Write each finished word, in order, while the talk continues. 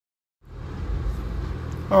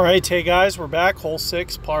All right, hey guys, we're back. Hole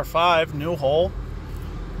 6, par 5, new hole.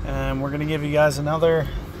 And we're going to give you guys another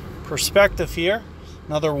perspective here,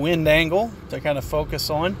 another wind angle to kind of focus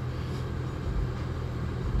on.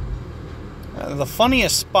 The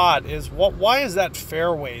funniest spot is, why is that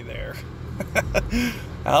fairway there?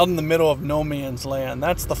 Out in the middle of no man's land.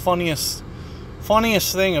 That's the funniest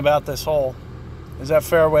thing about this hole, is that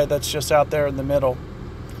fairway that's just out there in the middle.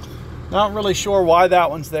 Not really sure why that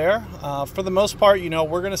one's there. For the most part,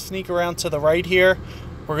 we're going to sneak around to the right here.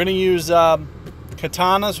 We're going to use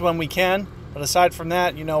katanas when we can. But aside from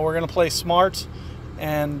that, we're going to play smart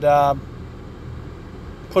and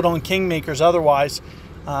put on kingmakers otherwise.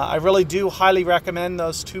 I really do highly recommend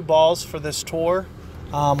those two balls for this tour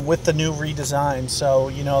with the new redesign. So,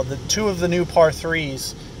 the two of the new par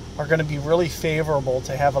 3s are going to be really favorable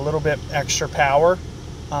to have a little bit extra power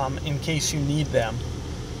in case you need them.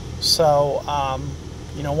 So,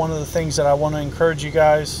 one of the things that I want to encourage you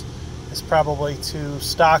guys is probably to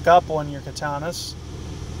stock up on your katanas,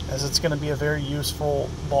 as it's going to be a very useful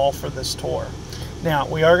ball for this tour. Now,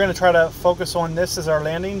 we are going to try to focus on this as our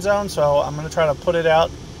landing zone, so I'm going to try to put it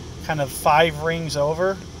out kind of 5 rings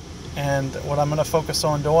over, and what I'm going to focus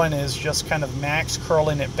on doing is just kind of max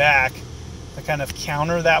curling it back to kind of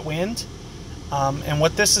counter that wind. And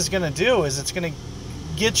what this is going to do is it's going to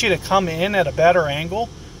get you to come in at a better angle,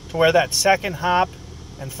 to where that second hop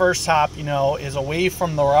and first hop, is away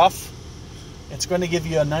from the rough. It's going to give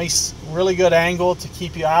you a nice, really good angle to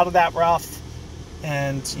keep you out of that rough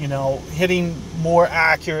and, hitting more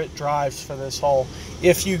accurate drives for this hole.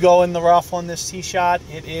 If you go in the rough on this tee shot,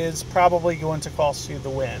 it is probably going to cost you the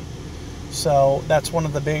win. So that's one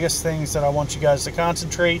of the biggest things that I want you guys to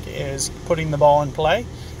concentrate, is putting the ball in play.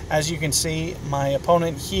 As you can see, my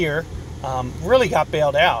opponent here really got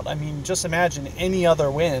bailed out. I mean, just imagine any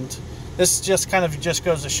other wind. This just kind of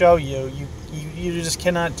goes to show you just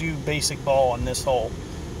cannot do basic ball on this hole.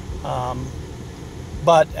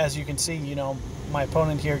 But as you can see, my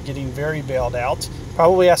opponent here getting very bailed out.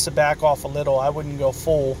 Probably has to back off a little. I wouldn't go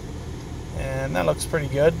full. And that looks pretty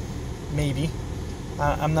good. Maybe.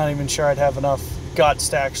 I'm not even sure I'd have enough guts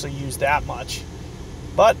to actually use that much.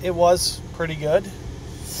 But it was pretty good.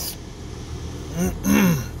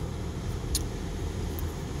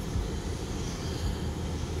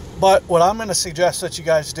 But what I'm going to suggest that you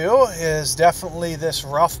guys do is definitely this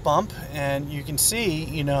rough bump. And you can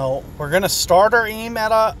see, we're going to start our aim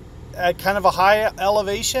at kind of a high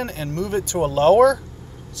elevation and move it to a lower.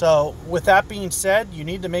 So with that being said, you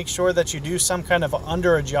need to make sure that you do some kind of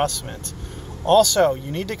under adjustment. Also,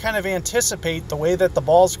 you need to kind of anticipate the way that the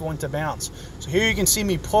ball is going to bounce. So here you can see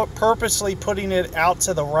me purposely putting it out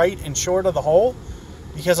to the right and short of the hole,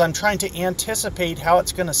 because I'm trying to anticipate how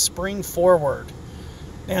it's going to spring forward.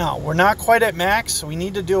 Now, we're not quite at max, so we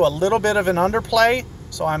need to do a little bit of an underplay.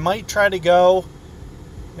 So I might try to go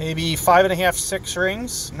maybe 5.5, 6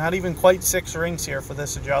 rings. Not even quite 6 rings here for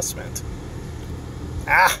this adjustment.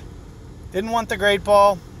 Didn't want the great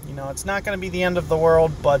ball. It's not going to be the end of the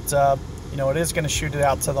world, but it is going to shoot it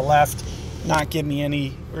out to the left, not give me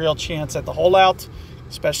any real chance at the hole out,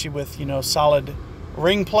 especially with, solid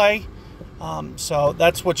ring play. So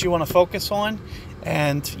that's what you want to focus on.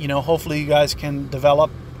 And, hopefully you guys can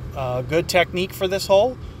develop a good technique for this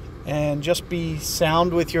hole and just be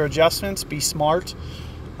sound with your adjustments, be smart.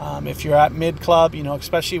 If you're at mid club,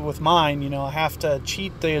 especially with mine, I have to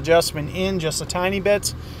cheat the adjustment in just a tiny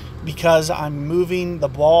bit, because I'm moving the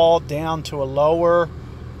ball down to a lower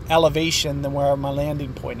elevation than where my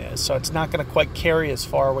landing point is. So it's not going to quite carry as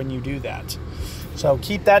far when you do that. So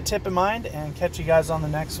keep that tip in mind, and catch you guys on the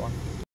next one.